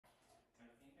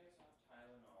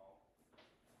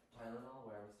Tylenol?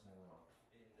 Where was Tylenol?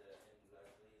 In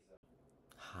Leslie's.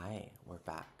 Hi, we're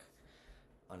back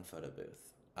on Photo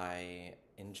Booth. I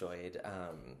enjoyed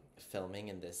filming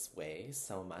in this way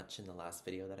so much in the last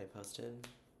video that I posted.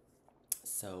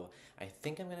 So I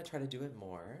think I'm gonna try to do it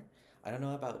more. I don't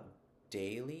know about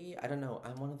daily. I don't know.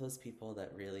 I'm one of those people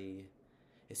that really,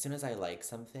 as soon as I like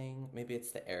something, maybe it's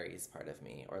the Aries part of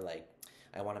me, or like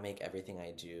I want to make everything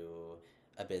I do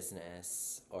a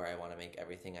business, or I want to make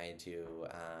everything I do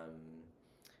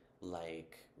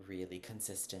like really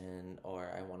consistent,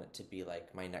 or I want it to be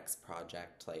like my next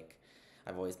project. Like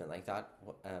I've always been like that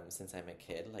since I'm a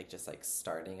kid, like just like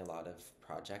starting a lot of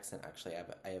projects, and actually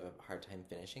I have a hard time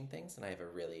finishing things, and I have a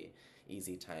really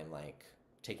easy time like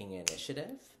taking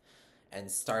initiative and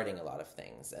starting a lot of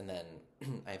things, and then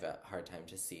I have a hard time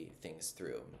to see things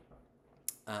through.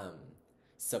 Um,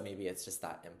 so maybe it's just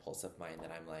that impulse of mine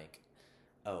that I'm like,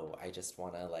 oh, I just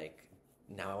want to like,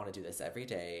 now I want to do this every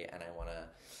day, and I want to,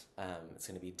 it's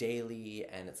going to be daily,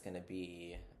 and it's going to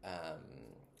be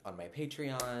on my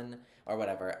Patreon or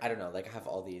whatever. I don't know, like I have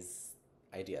all these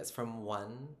ideas from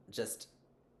one just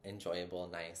enjoyable,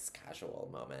 nice, casual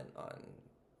moment on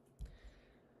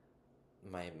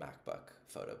my MacBook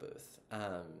photo booth.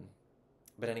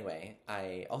 But anyway,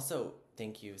 I also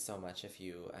thank you so much if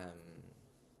you,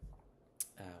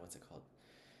 what's it called?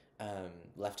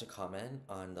 Left a comment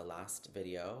on the last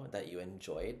video that you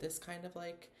enjoyed this kind of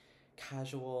like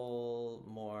casual,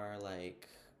 more like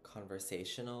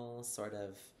conversational sort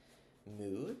of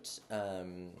mood.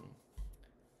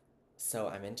 So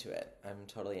I'm into it. I'm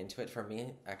totally into it. For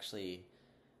me, actually,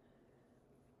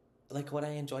 like what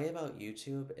I enjoy about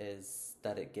YouTube is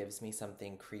that it gives me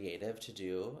something creative to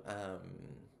do.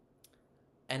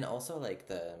 And also like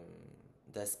the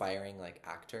aspiring like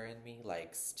actor in me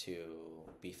likes to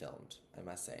be filmed, I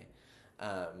must say.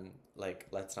 Like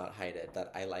let's not hide it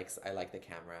that I like the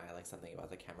camera. I like something about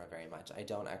the camera very much. I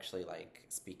don't actually like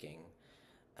speaking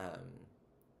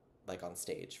like on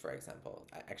stage, for example.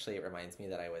 Actually, it reminds me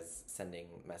that I was sending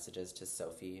messages to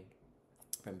Sophie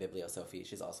from Biblio Sophie.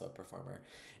 She's also a performer,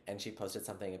 and she posted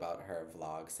something about her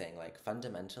vlog saying like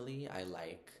fundamentally I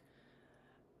like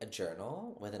a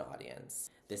journal with an audience.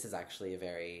 This is actually a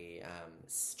very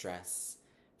stress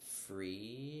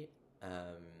free,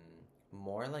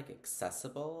 more like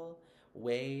accessible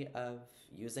way of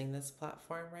using this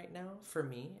platform right now for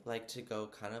me. Like to go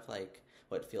kind of like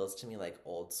what feels to me like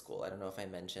old school. I don't know if I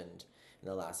mentioned in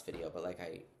the last video, but like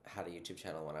I had a YouTube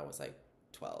channel when I was like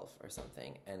 12 or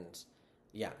something. And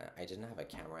yeah, I didn't have a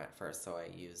camera at first, so I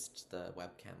used the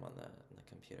webcam on the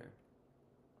computer.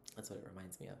 That's what it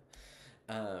reminds me of.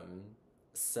 Um,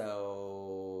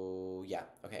 so yeah,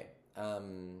 okay.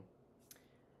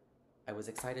 I was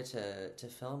excited to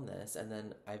film this, and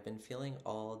then I've been feeling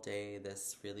all day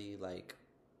this really like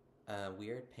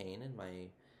weird pain in my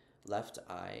left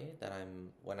eye that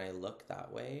when I look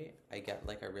that way, I get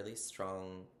like a really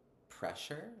strong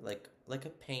pressure, like a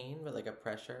pain, but like a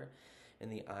pressure in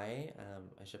the eye.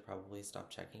 I should probably stop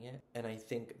checking it. And I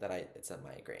think that it's a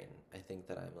migraine. I think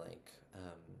that I'm like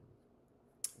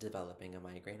developing a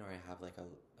migraine, or I have like a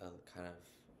kind of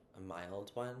a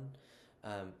mild one.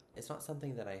 It's not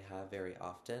something that I have very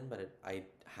often, but I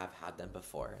have had them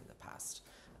before in the past.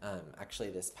 Actually,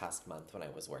 this past month when I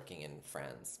was working in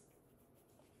France,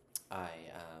 I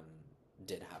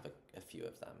did have a few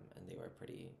of them, and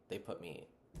they put me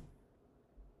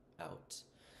out.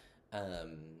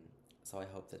 Um, so I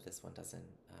hope that this one doesn't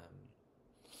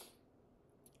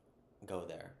go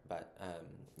there. But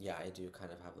yeah, I do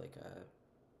kind of have like a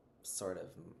sort of,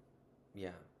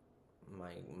 yeah,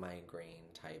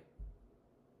 migraine type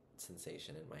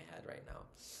sensation in my head right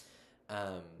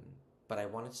now. But I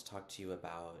wanted to talk to you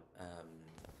about,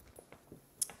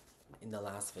 in the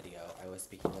last video, I was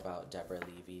speaking about Deborah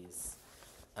Levy's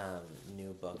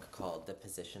new book called The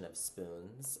Position of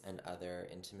Spoons and Other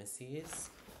Intimacies.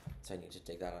 So I need to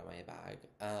dig that out of my bag.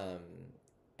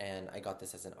 And I got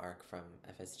this as an ARC from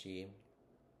FSG,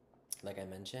 like I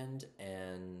mentioned,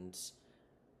 and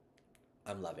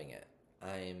I'm loving it.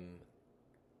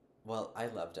 Well, I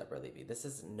love Deborah Levy. This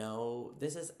is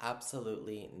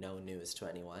absolutely no news to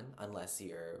anyone unless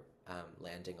you're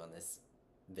landing on this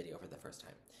video for the first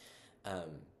time.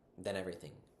 Then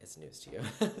everything is news to you.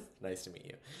 Nice to meet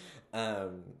you.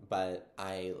 But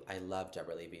I love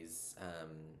Deborah Levy's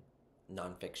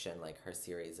nonfiction, like her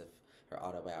series of her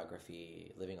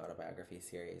living autobiography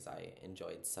series. I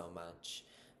enjoyed so much.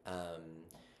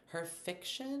 Her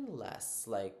fiction less.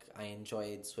 Like I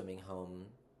enjoyed Swimming Home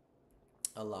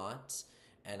a lot,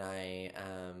 and I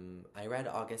read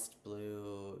August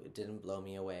Blue. It didn't blow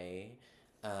me away.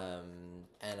 And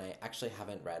I actually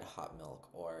haven't read Hot Milk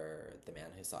or The Man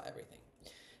Who Saw Everything.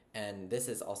 And this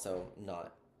is also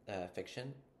not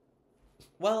fiction.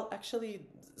 Well, actually,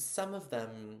 some of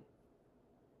them,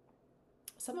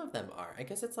 some of them are. I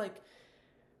guess it's like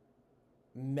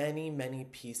many, many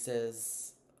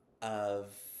pieces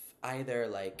of either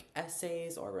like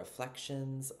essays or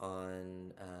reflections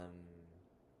on,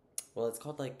 well, it's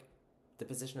called like the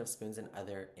position of spoons and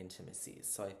other intimacies.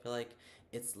 So I feel like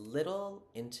it's little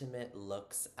intimate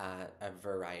looks at a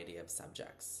variety of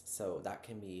subjects. So that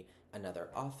can be another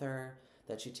author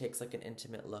that she takes like an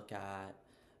intimate look at,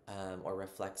 or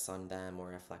reflects on them, or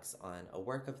reflects on a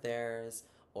work of theirs,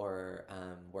 or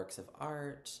works of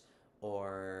art,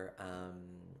 or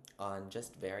on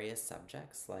just various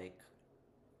subjects like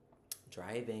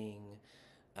driving.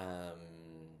 Um,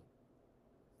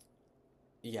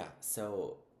 yeah,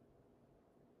 so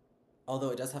although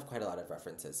it does have quite a lot of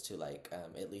references to like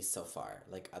at least so far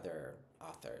like other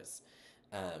authors,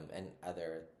 and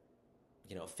other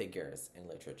figures in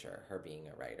literature, her being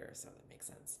a writer, so that makes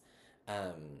sense.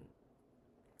 um,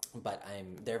 but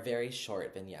they're very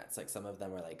short vignettes, like some of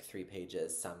them are like 3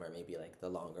 pages, some are maybe like the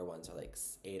longer ones are like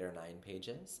 8 or 9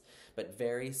 pages, but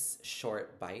very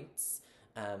short bites.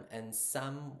 And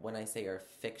some, when I say are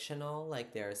fictional,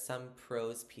 like there are some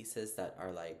prose pieces that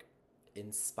are like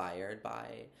inspired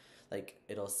by, like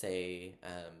it'll say,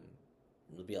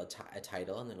 it'll be a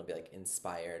title, and then it'll be like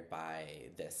inspired by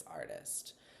this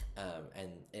artist.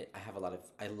 And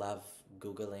I love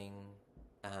Googling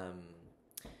um,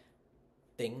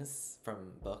 things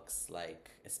from books,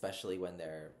 like especially when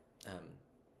they're um,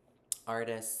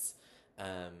 artists,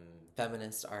 um,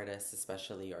 feminist artists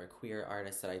especially, or queer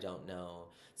artists that I don't know.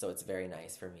 So it's very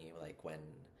nice for me, like when,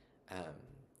 um,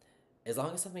 as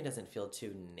long as something doesn't feel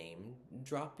too name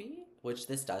droppy, which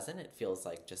this doesn't, it feels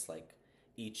like just like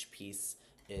each piece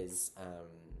is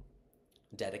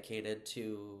dedicated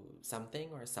to something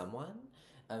or someone.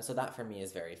 So that for me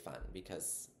is very fun,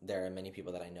 because there are many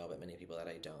people that I know, but many people that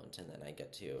I don't, and then I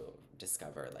get to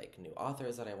discover like new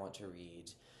authors that I want to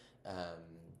read. Um,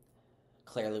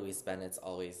 Claire Louise Bennett's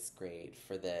always great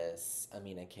for this.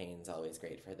 Amina Kane's always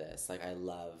great for this. Like I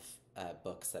love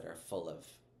books that are full of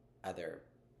other,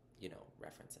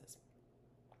 references.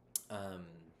 Um,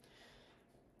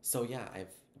 so yeah,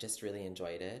 I've just really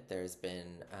enjoyed it. There's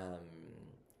been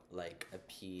like a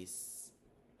piece.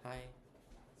 Hi.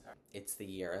 It's the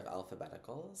year of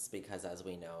alphabeticals, because as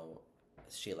we know,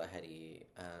 Sheila Heti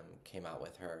came out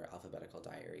with her alphabetical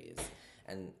diaries.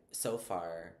 And so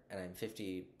far, and I'm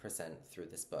 50% through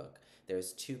this book,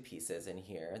 there's 2 pieces in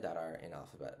here that are in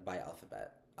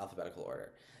alphabetical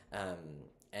order. Um,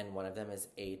 and one of them is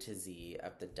A to Z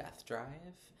of the Death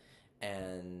Drive.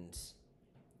 And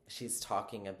she's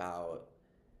talking about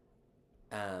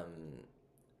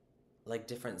like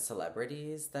different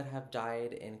celebrities that have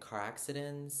died in car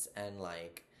accidents, and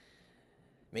like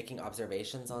making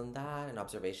observations on that, and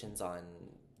observations on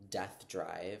death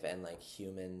drive, and like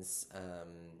humans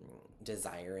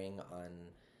desiring on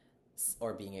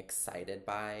or being excited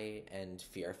by and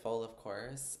fearful, of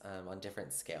course, on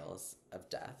different scales of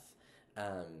death,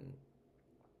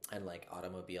 and like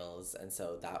automobiles. And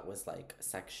so that was like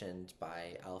sectioned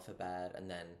by alphabet. And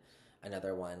then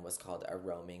another one was called a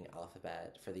roaming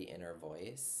alphabet for the inner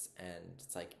voice, and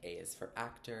it's like A is for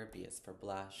actor, B is for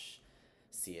blush,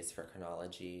 C is for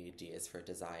chronology, D is for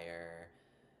desire,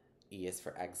 E is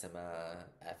for eczema,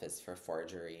 F is for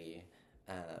forgery.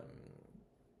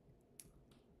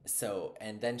 So,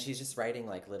 and then she's just writing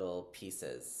like little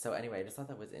pieces. So anyway, I just thought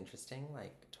that was interesting.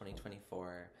 Like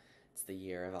 2024, it's the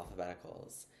year of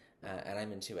alphabeticals, and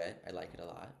I'm into it. I like it a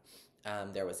lot.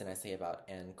 There was an essay about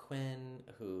Anne Quinn,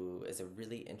 who is a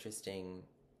really interesting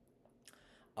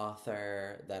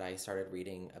author that I started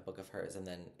reading a book of hers, and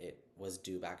then it was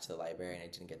due back to the library, and I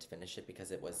didn't get to finish it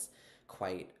because it was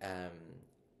quite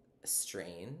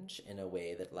strange in a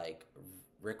way that like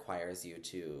requires you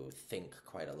to think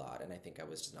quite a lot, and I think I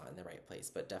was just not in the right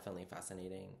place, but definitely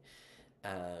fascinating.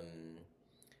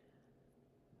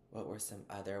 What were some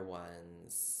other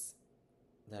ones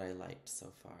that I liked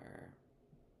so far?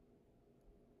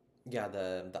 Yeah,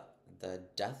 the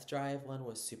Death Drive one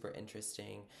was super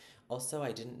interesting. Also,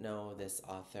 I didn't know this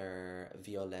author,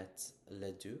 Violette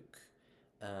Leduc.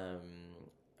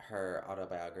 Her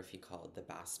autobiography called The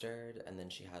Bastard, and then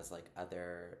she has like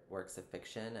other works of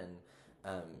fiction, and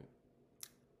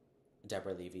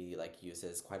Deborah Levy like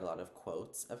uses quite a lot of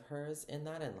quotes of hers in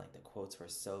that, and like the quotes were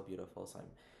so beautiful. So I'm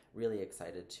really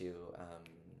excited to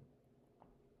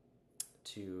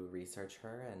research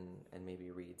her and maybe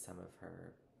read some of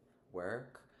her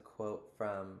work. A quote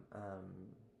from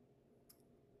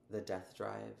the Death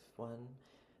Drive one.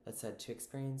 that said, to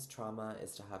experience trauma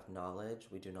is to have knowledge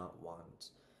we do not want.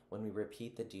 When we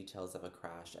repeat the details of a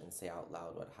crash and say out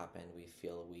loud what happened, we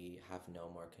feel we have no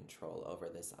more control over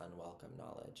this unwelcome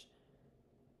knowledge.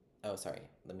 Oh, sorry,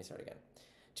 let me start again.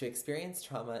 To experience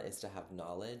trauma is to have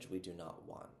knowledge we do not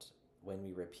want. When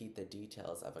we repeat the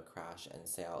details of a crash and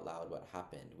say out loud what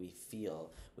happened, we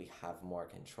feel we have more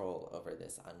control over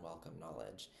this unwelcome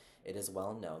knowledge. It is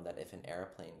well known that if an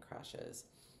airplane crashes,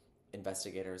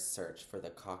 investigators search for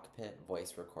the cockpit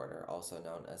voice recorder, also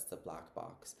known as the black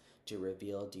box, to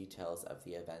reveal details of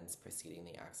the events preceding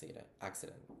the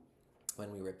accident.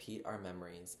 When we repeat our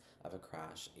memories of a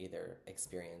crash, either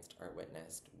experienced or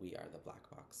witnessed, we are the black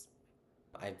box.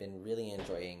 I've been really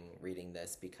enjoying reading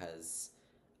this because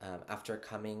after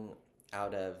coming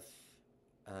out of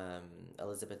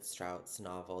Elizabeth Strout's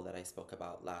novel that I spoke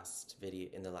about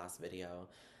in the last video,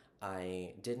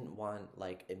 I didn't want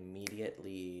like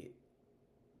immediately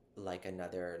like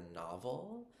another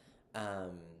novel,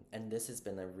 and this has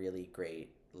been a really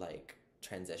great like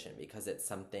transition because it's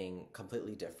something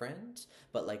completely different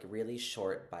but like really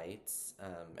short bites,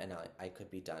 and I could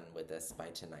be done with this by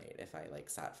tonight if I like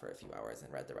sat for a few hours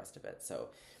and read the rest of it. So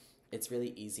it's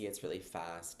really easy, it's really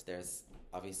fast. There's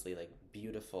obviously like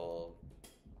beautiful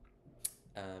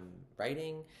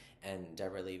writing, and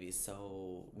Deborah Levy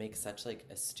makes such like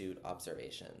astute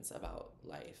observations about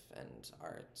life and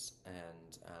art,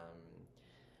 and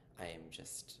I am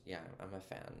just, yeah, I'm a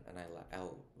fan, and I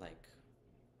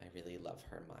really love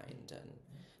her mind and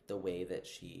the way that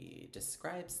she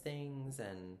describes things,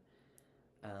 and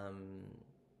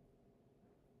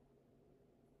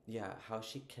yeah, how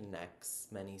she connects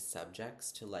many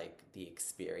subjects to like the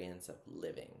experience of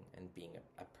living and being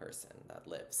a person that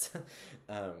lives.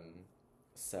 um,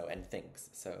 and thinks.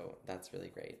 So that's really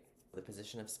great. The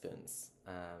position of spoons.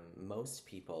 Most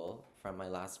people from my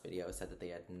last video said that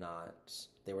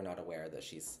they were not aware that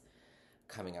she's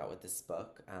coming out with this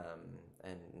book,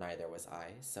 and neither was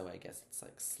I. So I guess it's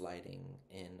like sliding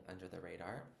in under the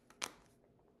radar.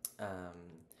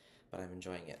 But I'm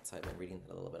enjoying it. So I've been reading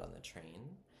it a little bit on the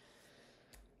train.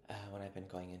 When I've been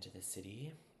going into the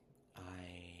city,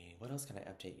 what else can I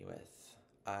update you with?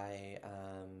 I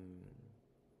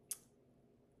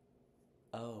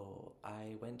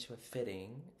went to a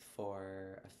fitting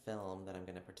for a film that I'm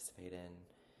going to participate in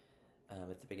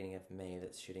at the beginning of May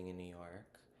that's shooting in New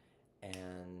York,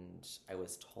 and I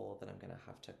was told that I'm going to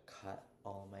have to cut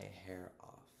all my hair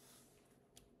off.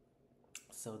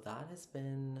 So that has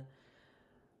been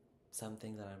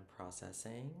something that I'm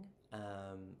processing.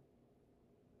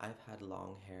 I've had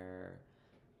long hair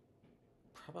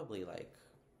probably like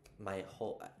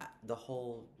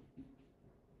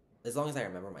as long as I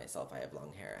remember myself, I have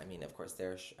long hair. I mean, of course,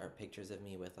 there are pictures of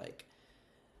me with like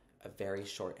a very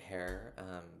short hair,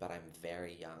 but I'm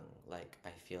very young. Like, I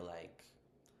feel like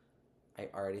I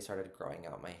already started growing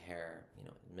out my hair,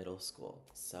 in middle school.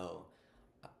 So,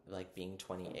 like being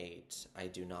 28, I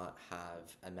do not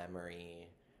have a memory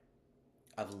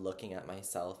of looking at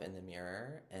myself in the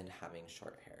mirror and having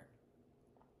short hair.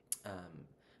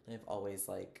 And I've always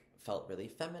like felt really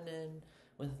feminine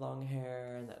with long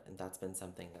hair, and that's been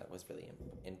something that was really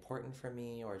important for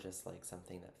me, or just like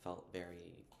something that felt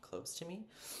very close to me.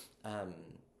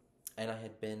 And I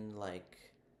had been like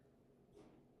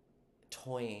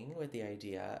toying with the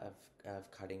idea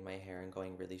of cutting my hair and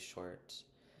going really short,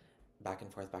 back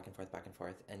and forth, back and forth, back and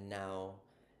forth, and now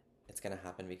it's gonna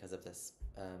happen because of this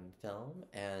film,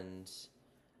 and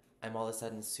I'm all of a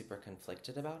sudden super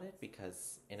conflicted about it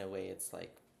because in a way it's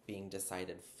like being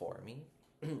decided for me,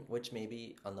 which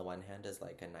maybe on the one hand is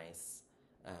like a nice,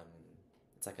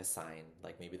 it's like a sign,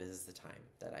 like maybe this is the time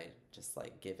that I just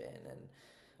like give in and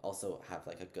also have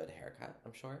like a good haircut,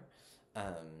 I'm sure.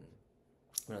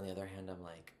 But on the other hand, I'm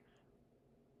like,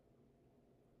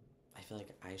 I feel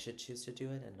like I should choose to do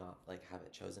it and not like have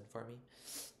it chosen for me.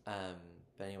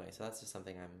 But anyway, so that's just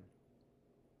something I'm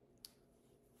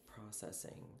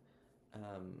processing,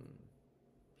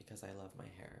 because I love my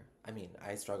hair. I mean,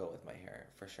 I struggle with my hair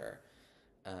for sure.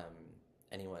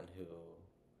 Anyone who,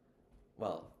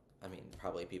 well, I mean,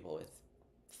 probably people with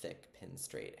thick pin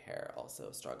straight hair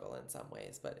also struggle in some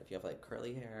ways, but if you have like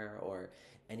curly hair or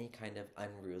any kind of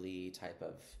unruly type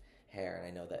of hair, and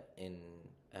I know that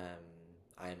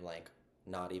I'm like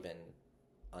not even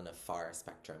on a far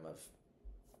spectrum of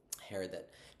hair that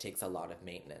takes a lot of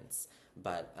maintenance,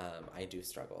 but I do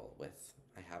struggle with,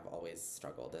 I have always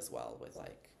struggled as well with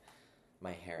like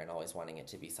my hair and always wanting it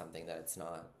to be something that it's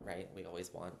not, right? We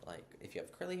always want, like, if you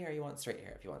have curly hair, you want straight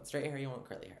hair. If you want straight hair, you want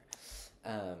curly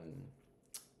hair.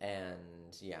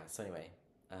 And yeah, so anyway,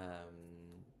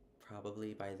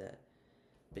 probably by the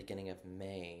beginning of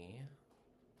May,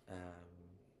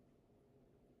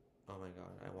 Oh my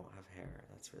god, I won't have hair.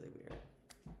 That's really weird.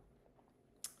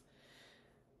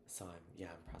 So I'm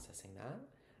processing that.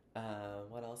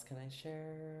 What else can I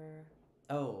share?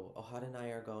 Oh, Ohad and I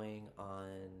are going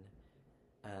on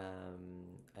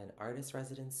an artist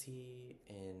residency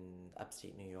in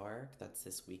upstate New York. That's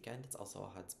this weekend. It's also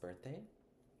Ohad's birthday.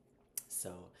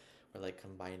 So we're like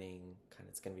combining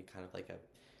it's gonna be kind of like a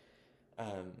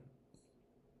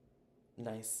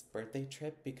nice birthday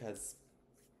trip because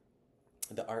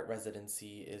the art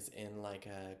residency is in like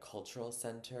a cultural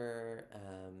center,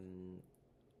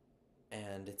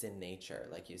 and it's in nature.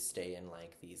 Like you stay in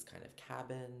like these kind of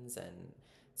cabins, and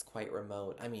it's quite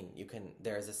remote. I mean,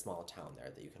 there is a small town there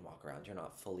that you can walk around. You're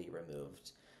not fully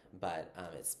removed, but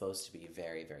it's supposed to be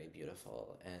very, very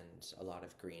beautiful and a lot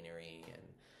of greenery, and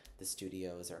the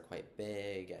studios are quite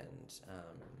big. And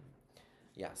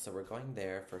yeah, so we're going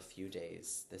there for a few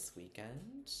days this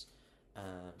weekend,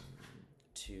 um,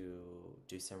 to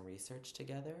do some research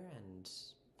together, and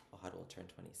Ohad will turn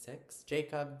 26.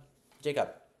 Jacob,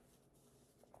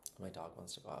 my dog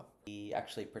wants to go out. We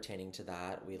actually, pertaining to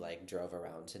that, we like drove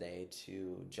around today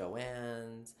to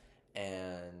Joann's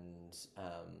and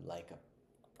like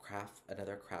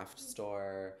another craft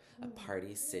store, a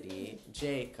party city.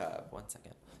 Jacob, one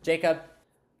second. Jacob,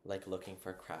 like looking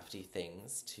for crafty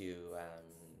things to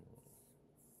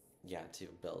to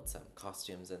build some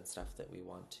costumes and stuff that we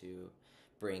want to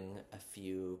bring a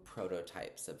few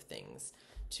prototypes of things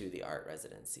to the art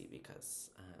residency because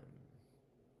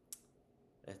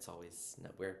it's always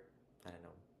we're, I don't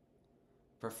know,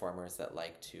 performers that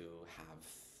like to have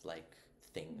like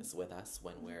things with us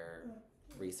when we're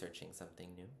researching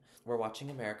something new. We're watching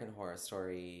American Horror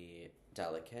Story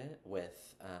Delicate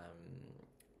with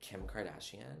Kim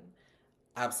Kardashian.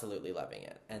 Absolutely loving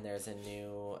it. And there's a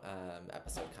new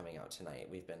episode coming out tonight.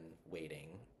 We've been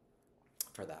waiting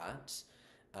for that.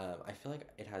 I feel like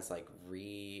it has like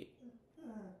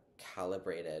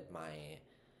recalibrated my,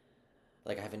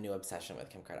 like, I have a new obsession with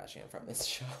Kim Kardashian from this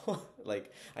show.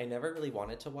 Like, I never really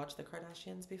wanted to watch the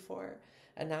Kardashians before,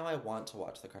 and now I want to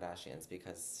watch the Kardashians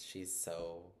because she's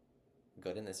so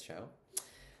good in this show.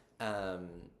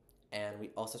 And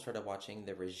we also started watching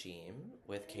The Regime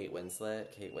with Kate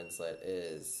Winslet. Kate Winslet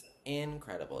is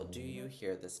incredible. Do you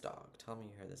hear this dog? Tell me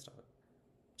you hear this dog.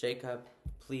 Jacob,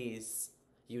 please.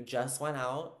 You just went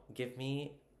out. Give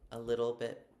me a little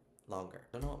bit longer. I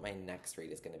don't know what my next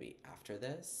read is going to be after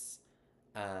this.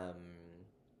 I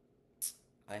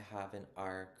have an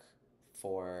arc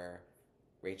for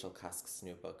Rachel Cusk's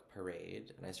new book,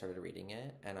 Parade, and I started reading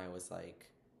it, and I was like,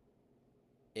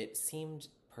 it seemed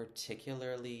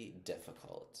particularly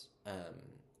difficult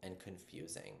and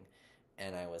confusing,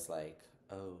 and I was like,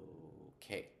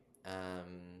 okay.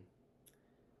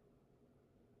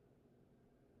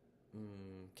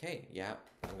 Okay, yeah,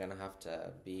 I'm gonna have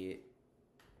to be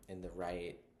in the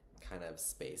right kind of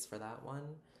space for that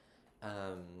one.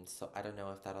 So I don't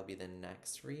know if that'll be the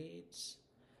next read,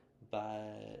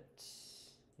 but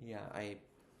yeah, I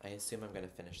assume I'm gonna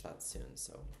finish that soon.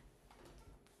 So,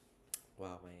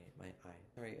 wow, my eye.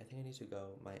 Sorry, I think I need to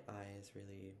go. My eye is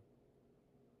really.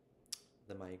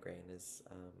 The migraine is,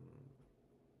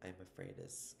 I'm afraid,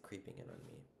 is creeping in on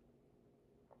me.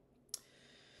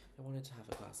 I wanted to have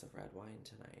a glass of red wine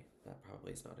tonight. That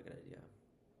probably is not a good idea.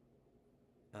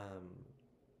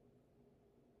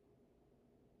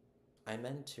 I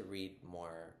meant to read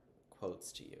more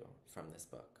quotes to you from this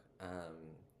book.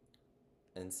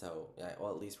 And so I'll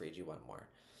at least read you one more.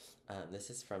 This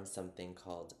is from something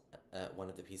called, one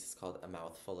of the pieces called A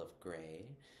Mouthful of Grey.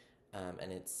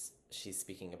 And she's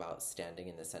speaking about standing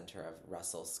in the center of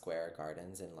Russell Square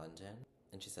Gardens in London.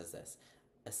 And she says this: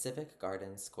 a civic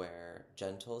garden square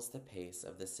gentles the pace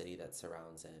of the city that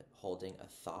surrounds it, holding a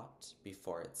thought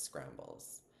before it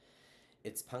scrambles.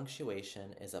 Its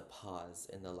punctuation is a pause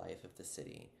in the life of the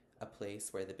city, a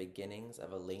place where the beginnings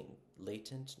of a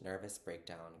latent nervous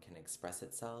breakdown can express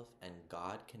itself and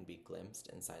God can be glimpsed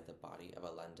inside the body of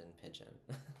a London pigeon.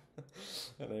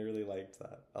 And I really liked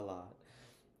that a lot.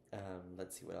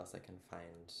 Let's see what else I can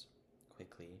find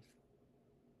quickly.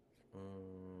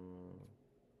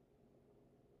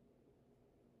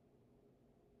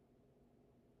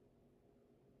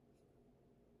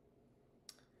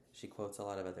 She quotes a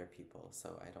lot of other people,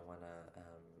 so I don't want to,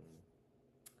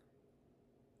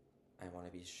 I want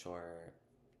to be sure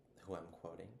who I'm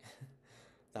quoting.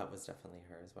 That was definitely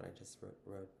hers, what I just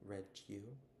read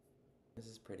you. This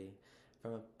is pretty.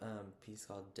 From a piece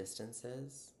called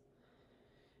Distances.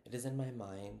 It is in my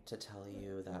mind to tell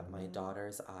you that my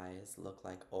daughter's eyes look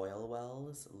like oil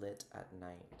wells lit at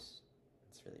night.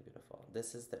 It's really beautiful.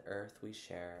 This is the earth we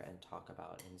share and talk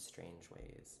about in strange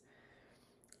ways.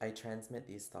 I transmit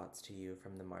these thoughts to you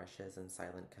from the marshes and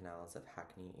silent canals of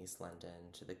Hackney, East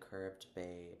London, to the curved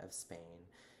bay of Spain,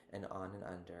 and on and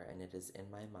under, and it is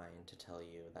in my mind to tell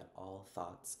you that all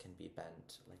thoughts can be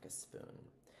bent like a spoon.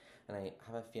 And I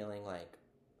have a feeling like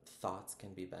thoughts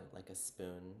can be bent like a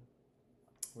spoon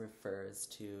refers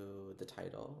to the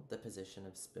title, The Position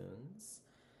of Spoons.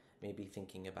 Maybe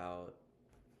thinking about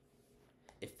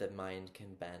if the mind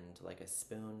can bend like a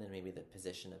spoon, then maybe the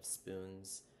position of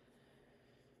spoons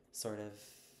sort of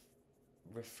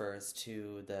refers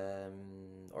to the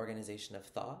organization of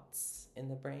thoughts in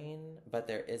the brain. But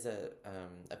there is a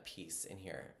piece in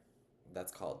here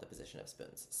that's called The Position of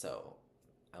Spoons. So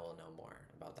I will know more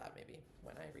about that maybe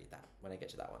when I read that, when I get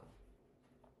to that one.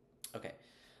 Okay.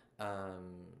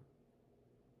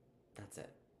 That's it.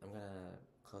 I'm gonna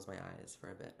close my eyes for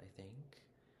a bit, I think.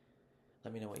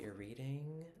 Let me know what you're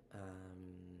reading.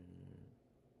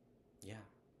 Yeah.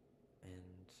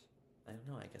 And I don't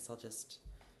know, I guess I'll just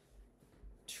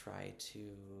try to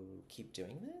keep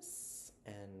doing this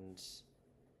and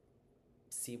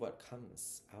see what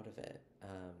comes out of it.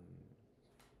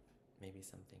 Maybe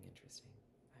something interesting.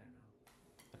 I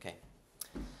don't know. Okay.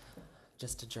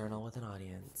 Just a journal with an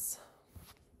audience.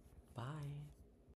 Bye.